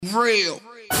Real.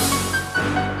 Flex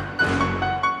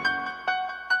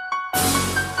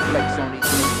on these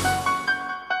niggas.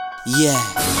 Yeah,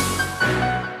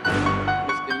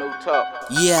 Mr. No Talk.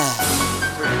 yeah,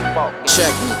 Check.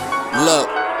 check me. Look,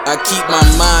 I keep my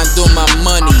mind on my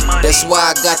money. That's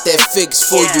why I got that fix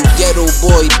for you. Ghetto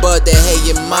boy bud that had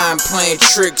your mind playing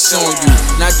tricks on you.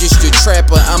 Not just a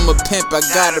trapper, I'm a pimp, I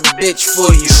got a bitch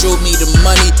for you. Show me the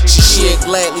money, she'll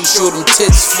gladly show them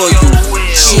tits for you.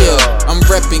 Chill, I'm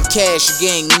reppin' Cash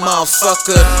Gang,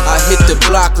 motherfucker. I hit the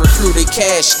block, recruit a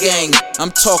Cash Gang. I'm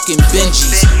talking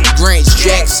Benjis, Grants,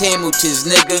 Jacks, Hamiltons,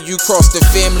 nigga. You cross the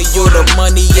family, you're the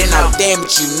money, and I'll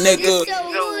damage you, nigga.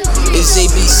 It's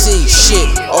ABC, shit,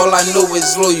 all I know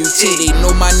is loyalty. They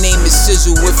know my name is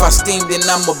Sizzle, if I steam then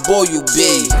I'ma boil you,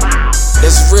 B.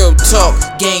 That's real talk,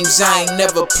 games I ain't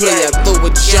never play. I throw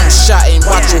a jump shot and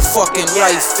watch your fucking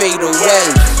life fade away.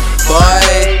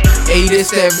 Boy, hey,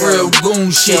 this that real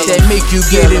goon shit that make you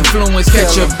get influenced,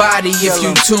 catch your body if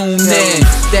you tune in.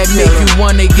 That make you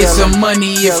wanna get some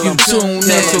money if you tune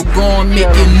in. So go and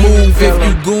make it move if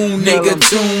you goon, nigga,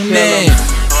 tune in.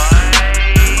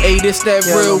 Hey, this that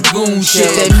real goon shit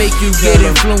that make you get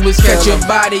influenced, catch your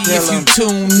body if you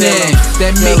tune in.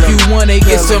 That make you wanna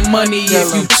get some money if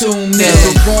you tune in.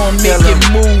 So go and make it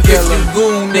move if you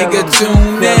goon, nigga,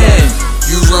 tune in.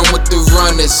 You run with the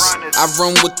runners, I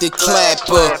run with the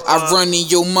clapper. I run in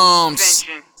your mom's,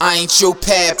 I ain't your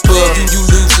papa. You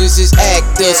losers is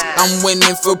actors, I'm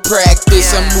winning for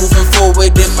practice. I'm moving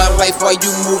forward in my life while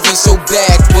you moving so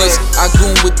backwards. I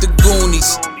goon with the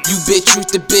Goonies, you bitch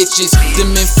with the bitches.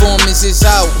 Them informants is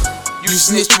out, you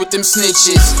snitch with them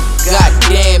snitches.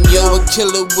 Goddamn, yo, a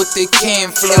killer with the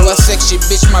can flow. I sex your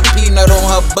bitch, my peanut on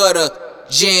her butter,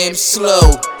 jam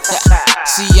slow.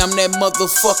 See, I'm that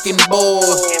motherfucking boy.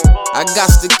 I got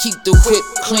to keep the whip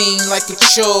clean like a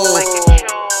chore.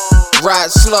 Ride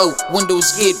slow,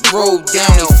 windows get rolled down.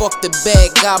 They fuck the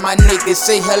bad guy, my niggas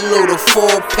say hello to 4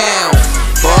 pound.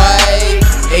 Boy,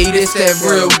 hey, this that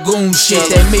real goon shit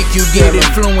that make you get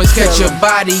influenced, catch your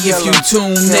body if you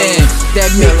tune in. That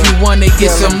make you wanna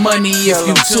get some money if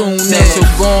you tune in. So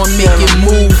go and make it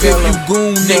move if you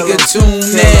goon, nigga, tune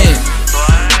in.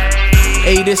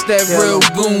 Hey, this that real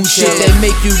goon shit that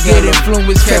make you get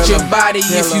influenced, catch your body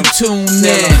if you tune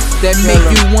in. That make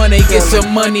you wanna get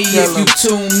some money if you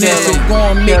tune in. So go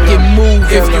and make it move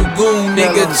if you goon,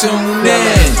 nigga, tune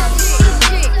in.